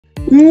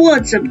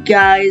What's up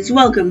guys,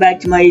 welcome back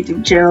to my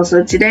YouTube channel.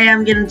 So today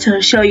I'm going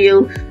to show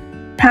you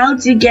how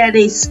to get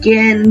a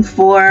skin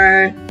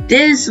for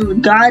this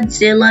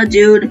Godzilla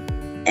dude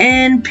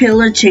and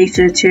Pillar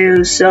Chaser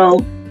 2. So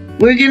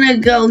we're going to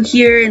go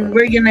here and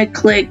we're going to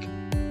click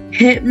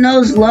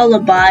Hypno's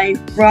Lullaby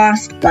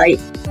Frostbite.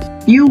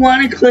 You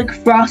want to click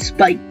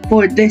Frostbite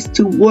for this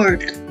to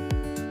work.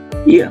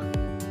 Yeah.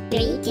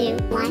 3, 2,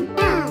 1,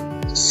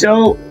 go.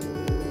 So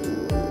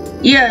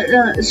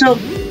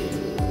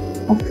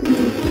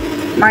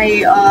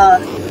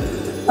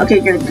okay,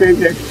 good.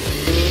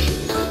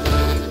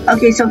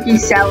 Okay, so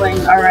he's selling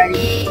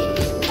already.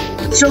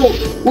 So,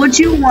 what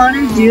you want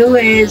to do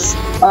is,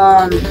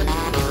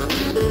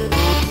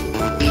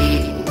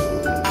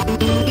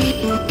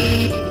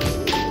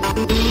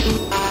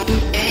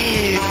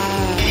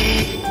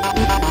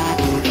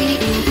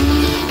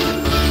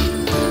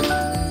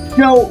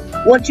 so,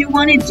 what you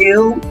want to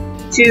do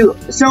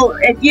so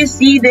if you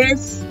see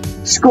this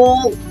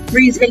skull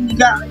freezing,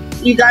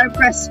 you gotta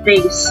press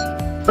space,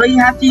 but you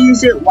have to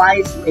use it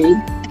wisely.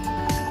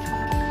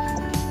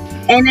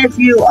 And if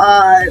you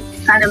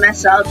kind of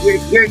mess up,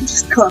 you're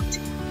just cooked.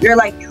 You're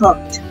like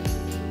cooked.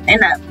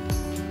 And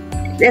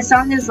this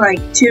song is like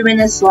 2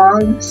 minutes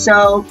long,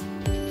 so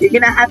you're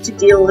gonna have to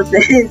deal with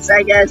this,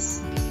 I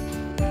guess.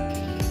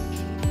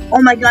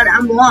 Oh my god,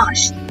 I'm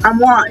washed.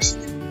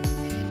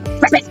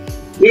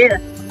 Yeah.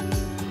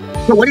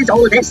 So what is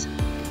all of this?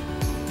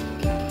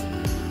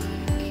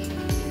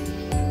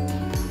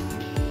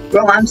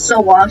 Bro, I'm so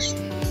washed.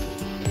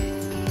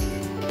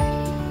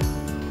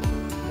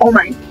 Oh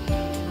my.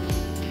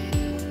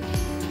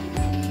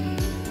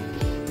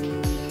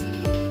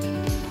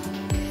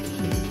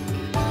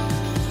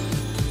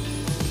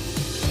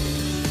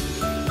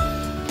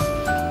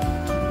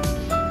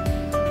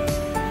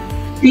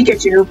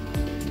 Pikachu.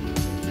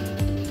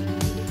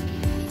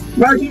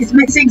 Bro, he's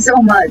missing so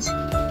much.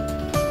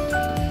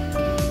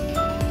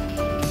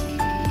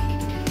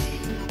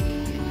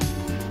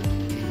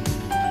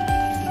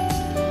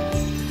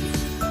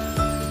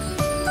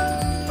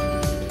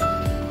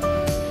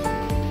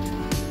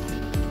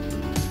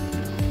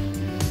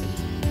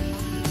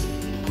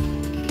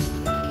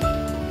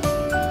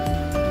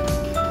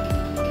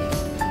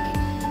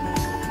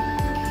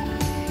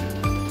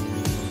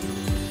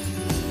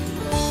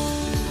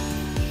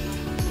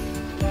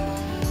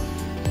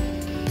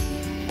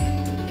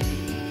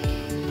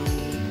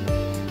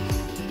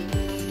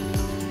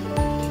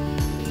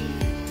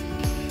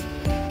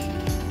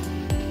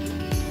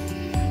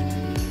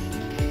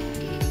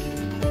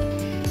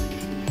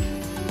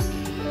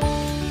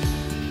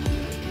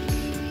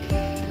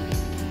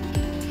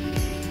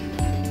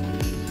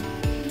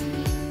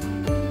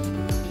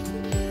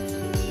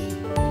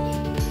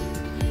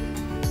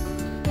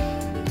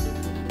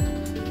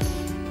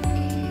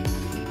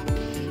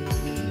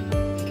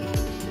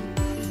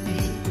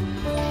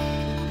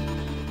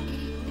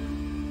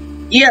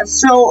 Yeah,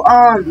 so,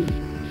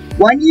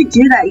 when you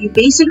do that, you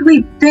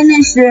basically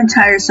finish the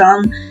entire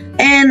song,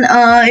 and,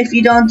 if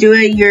you don't do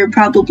it, you're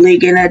probably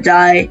gonna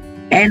die,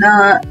 and,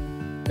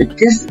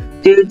 this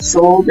dude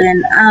sold,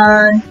 and,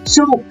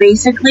 so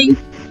basically,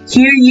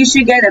 here you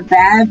should get a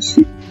badge,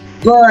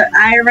 but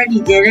I already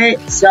did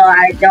it, so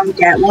I don't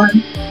get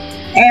one,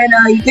 and,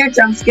 you get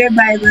jump scared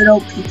by a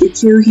little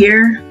Pikachu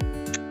here.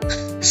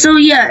 So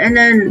yeah, and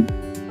then,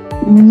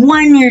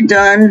 when you're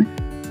done,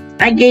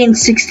 I gained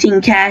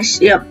 16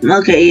 cash. Yep.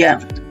 Okay. Yeah.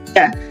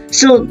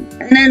 So,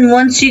 and then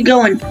once you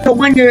go in, so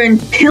when you're in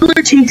Pillar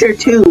Chaser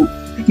 2,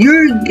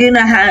 you're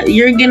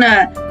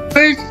gonna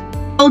first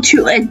go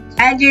to a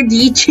Dagger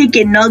D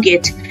chicken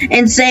nugget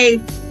and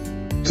say,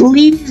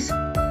 please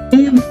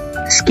give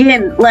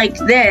skin like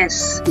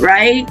this,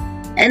 right?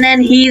 And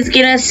then he's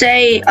gonna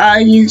say,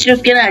 he's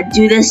just gonna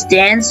do this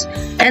dance,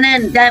 and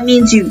then that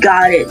means you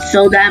got it.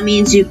 So that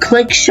means you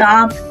click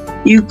shop,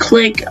 you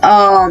click,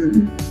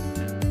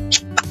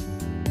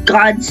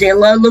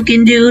 Godzilla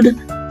looking dude,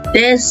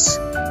 this,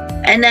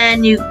 and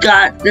then you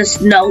got the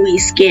snowy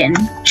skin,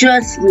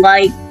 just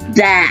like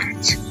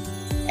that.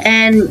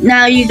 And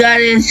now you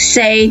gotta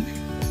say,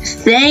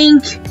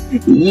 thank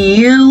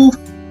you,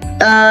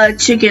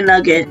 chicken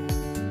nugget.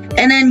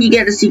 And then you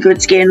get a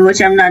secret skin,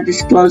 which I'm not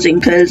disclosing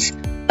because,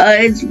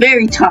 it's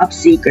very top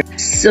secret.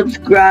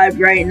 Subscribe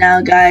right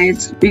now,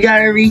 guys. We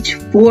gotta reach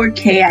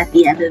 4K at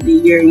the end of the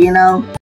year, you know?